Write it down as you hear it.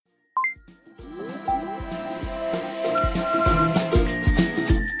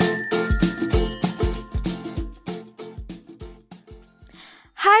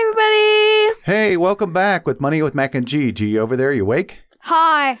welcome back with Money with Mac and G. G, over there, you awake?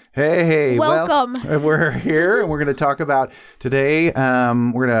 Hi. Hey. Welcome. Well, we're here, and we're going to talk about today.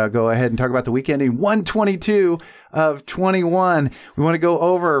 We're going to go ahead and talk about the week ending 1/22 of 21. We want to go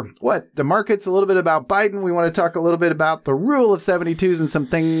over the markets, a little bit about Biden. We want to talk a little bit about the rule of 72s and some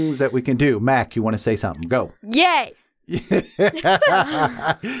things that we can do. Mac, you want to say something? Go. Yay.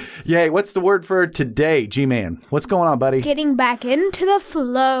 Yay. What's the word for today, G-Man? What's going on, buddy? Getting back into the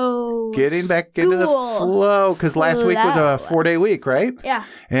flow. Getting back into the flow. Because last week was a 4-day week, right? Yeah.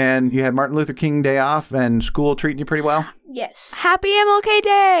 And you had Martin Luther King Day off and school treating you pretty well? Yes. Happy MLK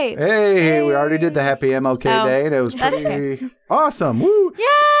Day! Hey, we already did the happy MLK Day, and it was pretty awesome. Woo!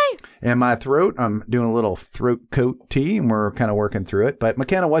 Yay! And my throat, I'm doing a little throat coat tea, and we're kind of working through it. But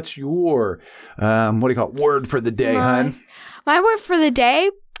McKenna, what's your, word for the day, hon? My word for the day?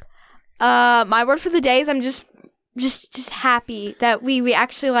 Is I'm just happy that we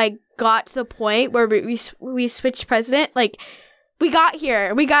actually, got to the point where we switched president. We got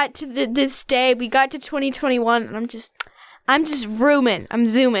here. We got to this day. We got to 2021, and I'm just rooming. I'm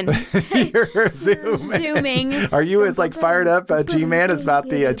zooming. You're zooming. Are you as fired up, G-Man, as about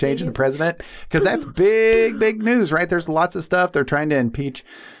the change in the president? Because that's big news, right? There's lots of stuff. They're trying to impeach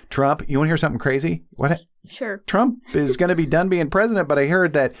Trump. You want to hear something crazy? What? Sure. Trump is going to be done being president, but I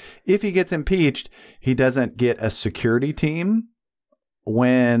heard that if he gets impeached, he doesn't get a security team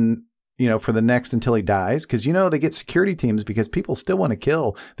when... for the next until he dies, because they get security teams because people still want to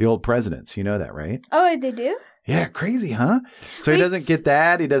kill the old presidents. You know that, right? Oh, they do? Yeah, crazy, huh? So he doesn't get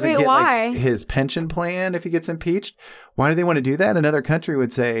that. He doesn't get why? His pension plan if he gets impeached. Why do they want to do that? Another country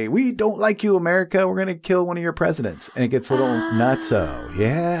would say, "We don't like you, America. We're going to kill one of your presidents," and it gets a little nutso.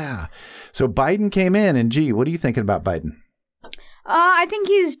 Yeah. So Biden came in, and gee, what are you thinking about Biden? I think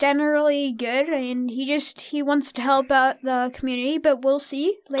he's generally good, and he wants to help out the community, but we'll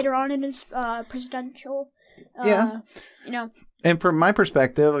see later on in his presidential, And from my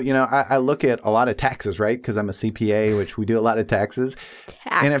perspective, I look at a lot of taxes, right? Because I'm a CPA, which we do a lot of taxes.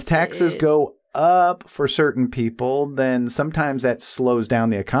 And if taxes go up for certain people, then sometimes that slows down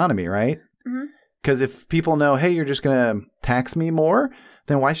the economy, right? Because if people know, hey, you're just going to tax me more,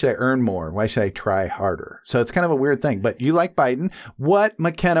 then why should I earn more? Why should I try harder? So it's kind of a weird thing. But you like Biden. What,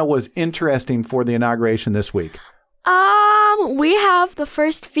 McKenna, was interesting for the inauguration this week? We have the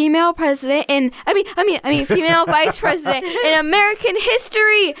first female president female vice president in American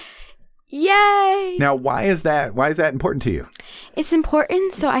history. Yay! Now, why is that important to you? It's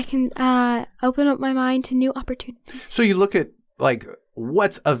important so I can open up my mind to new opportunities. So you look at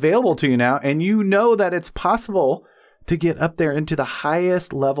what's available to you now, and you know that it's possible to get up there into the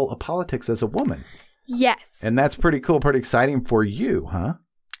highest level of politics as a woman. Yes. And that's pretty cool, pretty exciting for you, huh?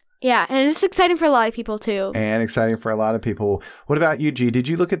 Yeah, and it's exciting for a lot of people, too. And exciting for a lot of people. What about you, G? Did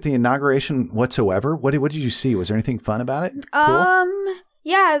you look at the inauguration whatsoever? What did you see? Was there anything fun about it? Cool?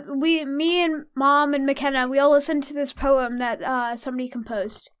 Yeah, me and Mom and McKenna, we all listened to this poem that somebody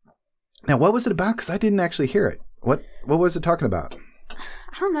composed. Now, what was it about? Because I didn't actually hear it. What was it talking about?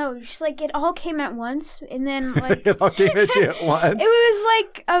 I don't know. Just it all came at once, and then it all came at you at once. It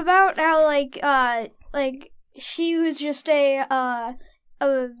was about how she was just a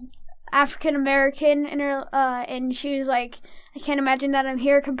African American, and she was like, I can't imagine that I'm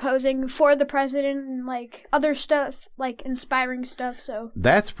here composing for the president and other stuff, inspiring stuff. So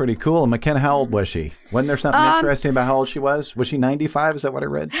that's pretty cool. And McKenna, how old was she? Wasn't there something interesting about how old she was? Was she 95? Is that what I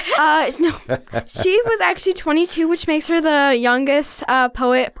read? No, she was actually 22, which makes her the youngest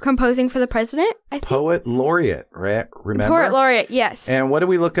poet composing for the president. I think. Poet laureate, right? Remember? Poet laureate, yes. And what did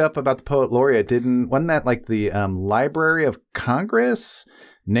we look up about the poet laureate? Wasn't that the Library of Congress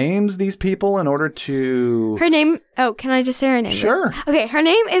names these people in order to... Her name... Oh, can I just say her name? Sure. Okay, her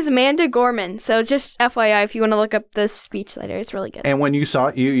name is Amanda Gorman. So just FYI, if you want to look up this speech later, it's really good. And when you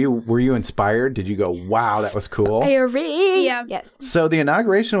saw it, were you inspired? Did you go, wow, that was cool? Yeah. Yes. So the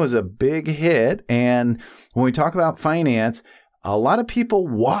inauguration was a big hit. And when we talk about finance, a lot of people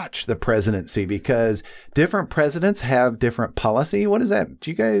watch the presidency because different presidents have different policy. What is that? Do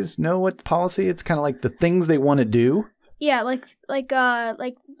you guys know what policy? It's kind of like the things they want to do. Yeah,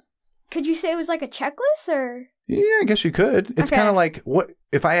 could you say it was a checklist or? Yeah, I guess you could. It's kind of like, what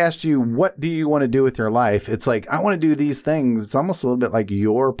if I asked you, what do you want to do with your life? It's I want to do these things. It's almost a little bit like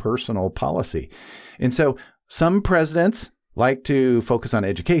your personal policy. And so some presidents like to focus on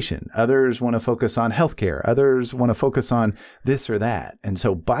education. Others want to focus on healthcare. Others want to focus on this or that. And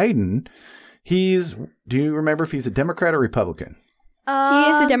so Biden, do you remember if he's a Democrat or Republican? He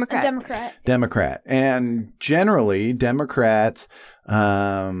is a Democrat. Democrat. And generally, Democrats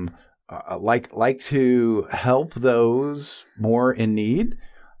like to help those more in need.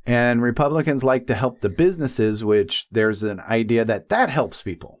 And Republicans like to help the businesses, which there's an idea that helps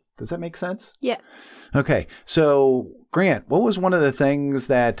people. Does that make sense? Yes. Okay. So, Grant, what was one of the things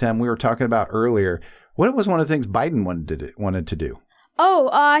that we were talking about earlier? What was one of the things Biden wanted to do?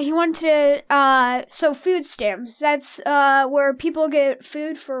 Oh, he wanted to, so food stamps. That's where people get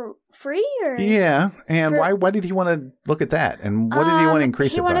food for free? Or? Yeah. And why did he want to look at that? And what did he want to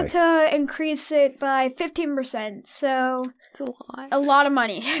increase it by? He wanted to increase it by 15%. So it's a lot. A lot of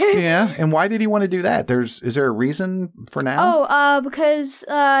money. Yeah. And why did he want to do that? Is there a reason for now? Oh, because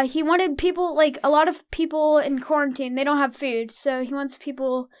he wanted people, like a lot of people in quarantine, they don't have food. So he wants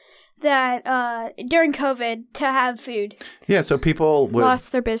people that during COVID to have food. Yeah, so people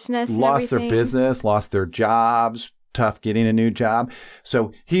lost their business, lost their jobs, tough getting a new job.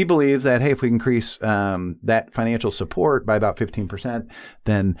 So he believes that, hey, if we increase that financial support by about 15%,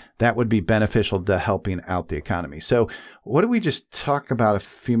 then that would be beneficial to helping out the economy. So what did we just talk about a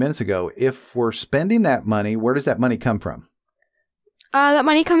few minutes ago? If we're spending that money, where does that money come from? That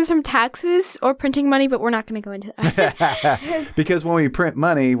money comes from taxes or printing money, but we're not going to go into that. Because when we print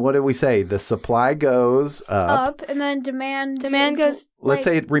money, what do we say? The supply goes up. And then demand goes... Let's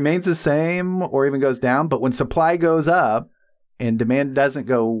say it remains the same or even goes down. But when supply goes up and demand doesn't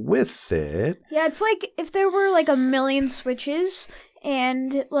go with it... Yeah, it's like if there were like 1 million switches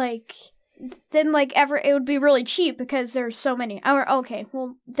and like... Then, it would be really cheap because there's so many. Okay,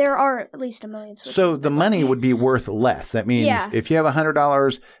 well, there are at least 1 million switches. So the money would be worth less. That means if you have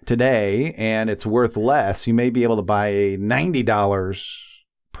 $100 today and it's worth less, you may be able to buy $90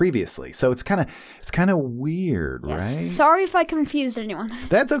 previously. So it's kind of weird, right? Sorry if I confused anyone.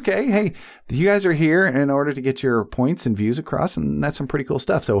 That's okay. Hey, you guys are here in order to get your points and views across, and that's some pretty cool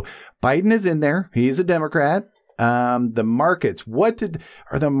stuff. So Biden is in there. He's a Democrat. The markets,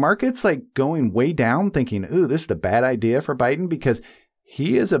 are the markets going way down thinking, ooh, this is a bad idea for Biden? Because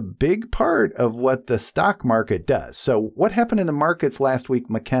he is a big part of what the stock market does. So what happened in the markets last week,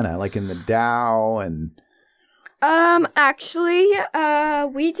 McKenna, like in the Dow and... Actually,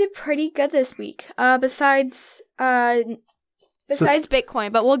 we did pretty good this week. Besides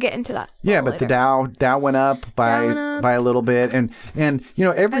Bitcoin, but we'll get into that. Yeah, but later. The Dow went up by a little bit, and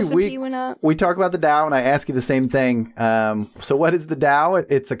every S&P week went up. We talk about the Dow, and I ask you the same thing. So what is the Dow?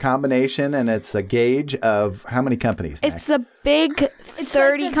 It's a combination, and it's a gauge of how many companies. Mac? It's the big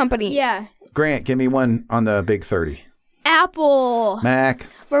 30 companies. Yeah. Grant, give me one on the big 30. Apple. Mac.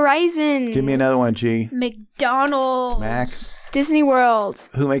 Verizon. Give me another one, G. McDonald's. Mac. Disney World.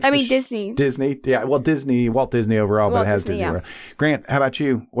 Who makes Disney. Disney. Yeah, well, Walt Disney overall, but it has Disney World. Grant, how about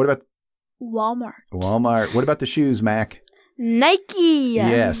you? What about Walmart. What about the shoes, Mac? Nike.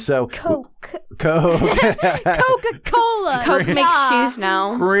 Yeah, so Coke. Coca-Cola. Coke makes shoes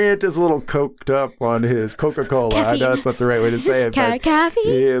now. Grant is a little coked up on his Coca-Cola. I know that's not the right way to say it, but caffeine.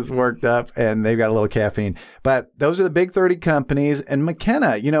 He is worked up, and they've got a little caffeine. But those are the big 30 companies. And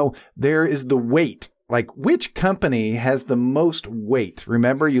McKenna, there is the weight. Which company has the most weight?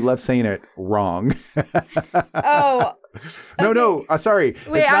 Remember, you love saying it wrong. Oh. No, sorry.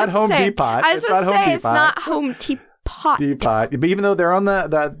 Wait, it's not Home Depot. I was going to say it's not Home Depot. But even though they're on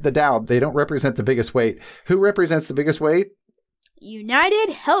the Dow, they don't represent the biggest weight. Who represents the biggest weight?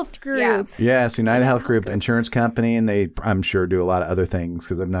 United Health Group. Yeah. Yes, United Health Group, insurance company, and they, I'm sure, do a lot of other things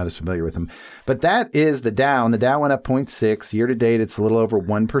because I'm not as familiar with them. But that is the Dow, and the Dow went up 0.6. Year to date, it's a little over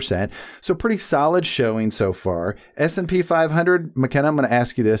 1%. So pretty solid showing so far. S&P 500, McKenna, I'm going to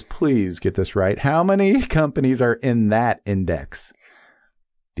ask you this. Please get this right. How many companies are in that index?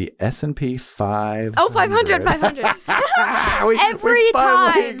 The S&P 500. Oh, 500. we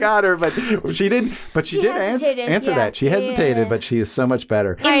finally got her, but she didn't. But she did answer that. She hesitated, but she is so much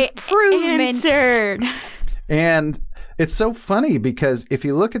better. Improvement. And it's so funny because if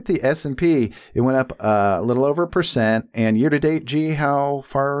you look at the S&P, it went up a little over 1%. And year to date, G, how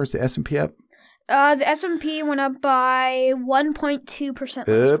far is the S&P up? The S&P went up by 1.2%.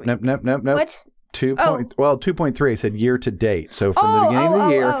 Nope. What? 2.3. I said year to date. So from the beginning of the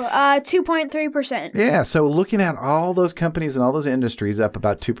year, 2.3%. Yeah. So looking at all those companies and all those industries up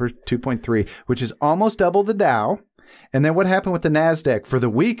about 2.3, which is almost double the Dow. And then what happened with the NASDAQ for the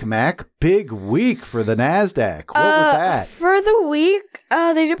week, Mac? Big week for the NASDAQ. What was that? For the week,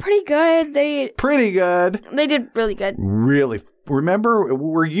 they did pretty good. Pretty good. They did really good. Really. Remember,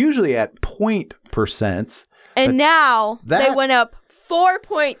 we're usually at 0.%. And now they went up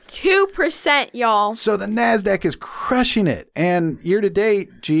 4.2%, y'all. So the NASDAQ is crushing it. And year to date,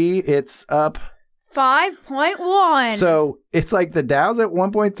 G, it's up 5.1. So it's like the Dow's at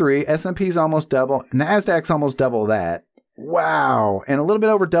 1.3, S&P's almost double, NASDAQ's almost double that. Wow. And a little bit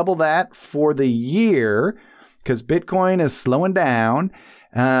over double that for the year because Bitcoin is slowing down.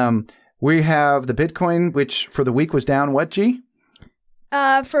 We have the Bitcoin, which for the week was down what, G?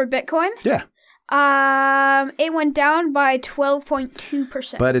 For Bitcoin? Yeah. It went down by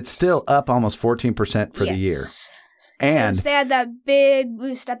 12.2%. But it's still up almost 14% for the year. And they had that big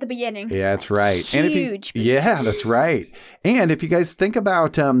boost at the beginning. Yeah, that's right. Huge boost. Yeah, that's right. And if you guys think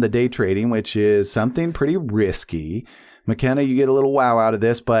about the day trading, which is something pretty risky, McKenna, you get a little wow out of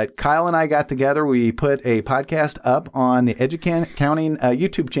this, but Kyle and I got together. We put a podcast up on the Educounting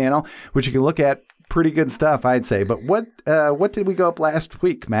YouTube channel, which you can look at. Pretty good stuff, I'd say. But what did we go up last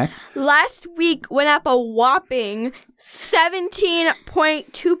week, Mac? Last week went up a whopping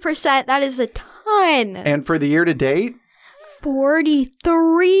 17.2%. That is a ton. And for the year to date? 43%.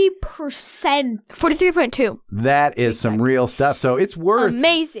 43.2. That is some real stuff. So it's worth...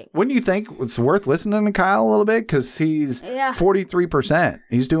 Amazing. Wouldn't you think it's worth listening to Kyle a little bit? Because he's 43%.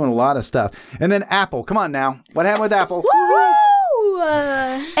 He's doing a lot of stuff. And then Apple. Come on now. What happened with Apple? Woo!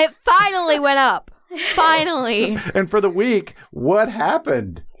 It finally went up. Finally. And for the week, what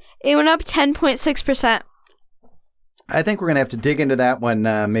happened? It went up 10.6%. I think we're going to have to dig into that one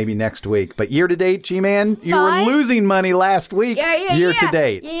maybe next week. But year to date, G-Man, you were losing money last week. Year to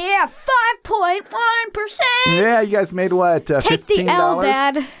date. Yeah, 5.1%. Yeah, you guys made what? $15? Take the L,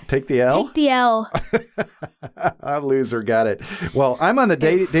 Dad. Take the L? Take the L. Loser, got it. Well, I'm on the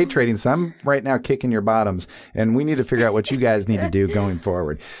day trading, so I'm right now kicking your bottoms. And we need to figure out what you guys need to do going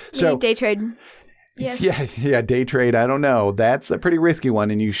forward. So day trade. Yes. Yeah, day trade. I don't know. That's a pretty risky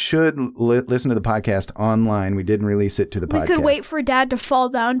one, and you should listen to the podcast online. We didn't release it to the podcast. We could wait for Dad to fall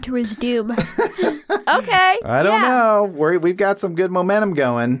down to his doom. Okay. I don't know. We've got some good momentum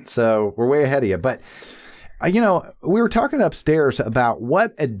going, so we're way ahead of you. But, we were talking upstairs about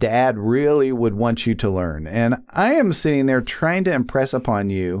what a dad really would want you to learn. And I am sitting there trying to impress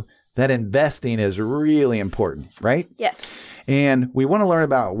upon you that investing is really important, right? Yes. And we want to learn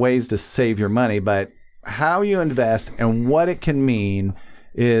about ways to save your money, but how you invest and what it can mean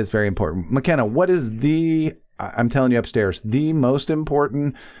is very important. McKenna, what is I'm telling you upstairs, the most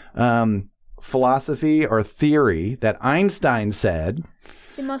important philosophy or theory that Einstein said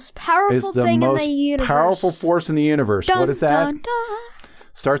the most powerful is the thing most in the universe. Powerful force in the universe. Dun, what is that? Dun, dun.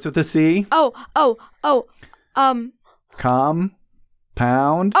 Starts with a C. Compound.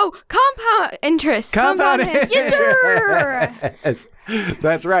 Oh, compound interest. Compound interest. Yes, sir. Yes.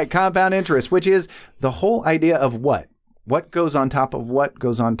 That's right. Compound interest, which is the whole idea of what? What goes on top of what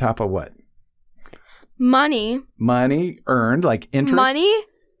goes on top of what? Money. Money earned, like interest. Money?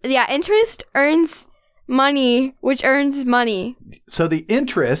 Yeah, interest earns money, which earns money. So the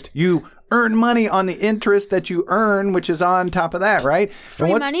interest, you earn money on the interest that you earn, which is on top of that, right?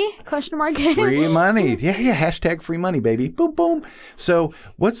 Free money? Question mark. Free money. Yeah. Hashtag free money, baby. Boom, boom. So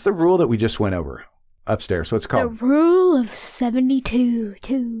what's the rule that we just went over upstairs? What's it called? The rule of 72.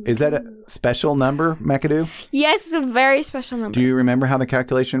 Is that a special number, McAdoo? Yes, it's a very special number. Do you remember how the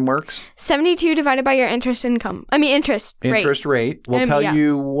calculation works? 72 divided by your interest income. Interest rate. Interest rate will tell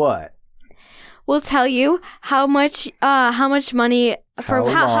you what? Will tell you how much money for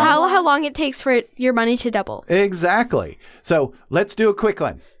how long it takes for your money to double. Exactly. So let's do a quick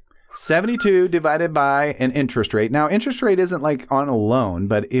one. 72 divided by an interest rate. Now, interest rate isn't like on a loan,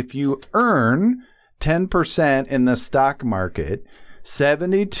 but if you earn 10% in the stock market,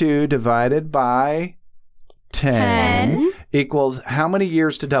 72 divided by 10 equals how many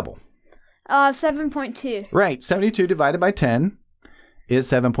years to double? 7.2. Right. 72 divided by 10 is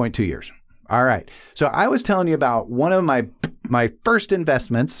 7.2 years. All right. So I was telling you about one of my first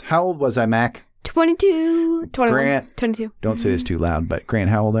investments. How old was I, Mac? 22. 21. Grant. 22. Don't say this too loud, but Grant,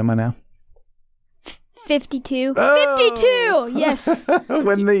 how old am I now? 52. Oh! 52! Yes.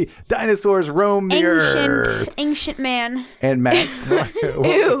 When the dinosaurs roamed the earth. Ancient man. And Mac.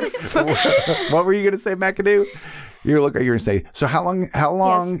 what were you going to say, McAdoo? You look like you're going to say, so how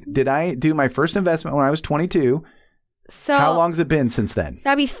long did I do my first investment when I was 22? So how long's it been since then?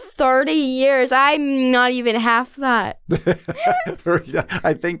 That'd be 30 years. I'm not even half that.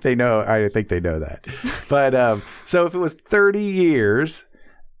 I think they know that. But so if it was 30 years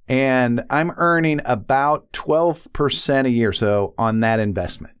and I'm earning about 12% a year, so on that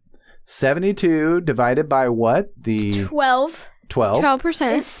investment, 72 divided by what? 12.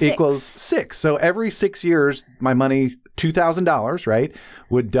 12% equals 6. So every 6 years, my money, $2,000, right,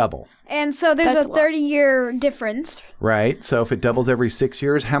 would double. And so there's a 30-year difference. Right. So if it doubles every 6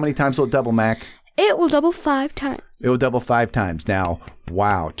 years, how many times will it double, Mac? It will double 5 times. It will double 5 times. Now,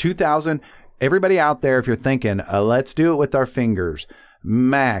 wow. 2,000. Everybody out there, if you're thinking, let's do it with our fingers.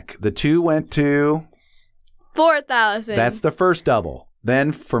 Mac, the 2 went to 4,000. That's the first double.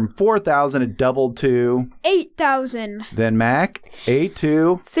 Then from 4,000, it doubled to 8,000. Then Mac, 8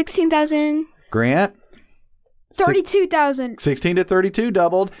 to 16,000. Grant, 32,000. 16 to 32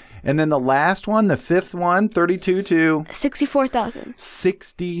 doubled. And then the last one, the fifth one, 32 to 64,000.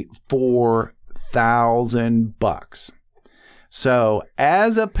 $64,000. So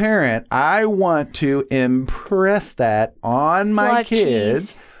as a parent, I want to impress that on my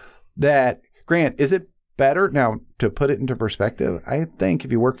kids that, Grant, is it better? Now, to put it into perspective, I think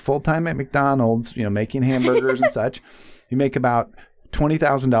if you work full-time at McDonald's, making hamburgers and such, you make about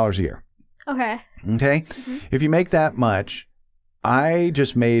 $20,000 a year. Okay. Okay? Mm-hmm. If you make that much, I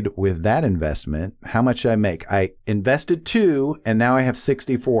just made with that investment, how much did I make? I invested 2 and now I have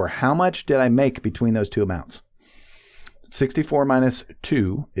 64. How much did I make between those two amounts? 64 minus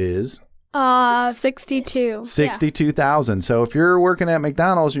 2 is 62. 62,000. Yeah. So if you're working at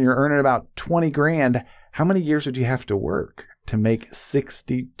McDonald's and you're earning about 20 grand, how many years would you have to work to make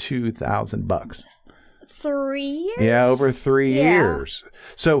 $62,000? 3 years? Yeah, over 3 years.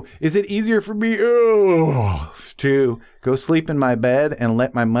 So is it easier for me to go sleep in my bed and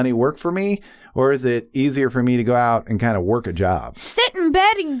let my money work for me? Or is it easier for me to go out and kind of work a job? Sit in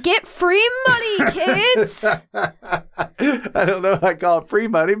bed and get free money, kids. I don't know if I call it free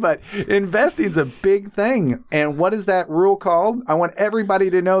money, but investing's a big thing. And what is that rule called? I want everybody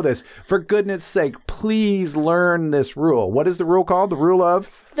to know this. For goodness sake, please learn this rule. What is the rule called? The rule of?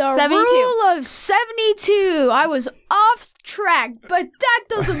 The 72. Rule of 72. I was off track, but that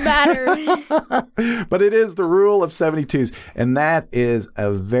doesn't matter. But it is the rule of 72s. And that is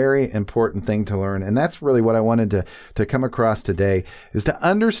a very important thing to learn. And that's really what I wanted to come across today, is to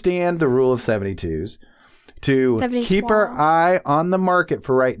understand the rule of 72s, to 72. keep our eye on the market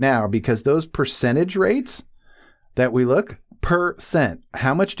for right now, because those percentage rates that we look, per cent,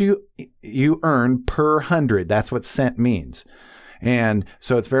 how much do you earn per 100? That's what cent means. And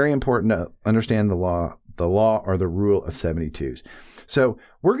so it's very important to understand the law or the rule of 72s. So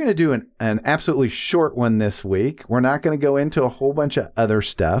we're going to do an absolutely short one this week. We're not going to go into a whole bunch of other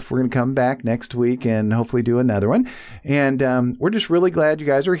stuff. We're going to come back next week and hopefully do another one. And we're just really glad you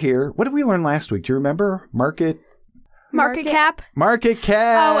guys are here. What did we learn last week? Do you remember? Market cap. Market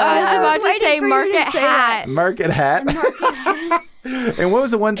cap. Oh, I was about to say market hat. Market hat. And what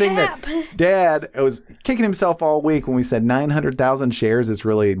was the one thing that Dad was kicking himself all week when we said 900,000 shares? It's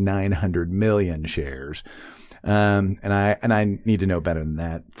really 900 million shares. And I need to know better than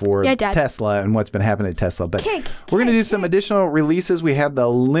that for Tesla and what's been happening at Tesla. But we're going to do some additional releases. We have the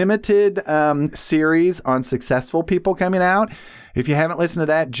limited series on successful people coming out. If you haven't listened to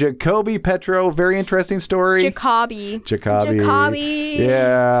that, Jacoby Petro, very interesting story. Jacoby.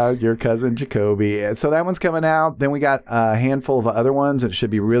 Yeah, your cousin Jacoby. So that one's coming out. Then we got a handful of other ones. It should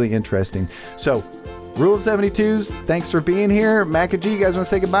be really interesting. So, Rule of 72s, thanks for being here. Mac and G, you guys want to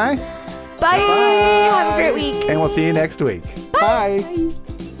say goodbye? Bye. Have a great week. And we'll see you next week. Bye.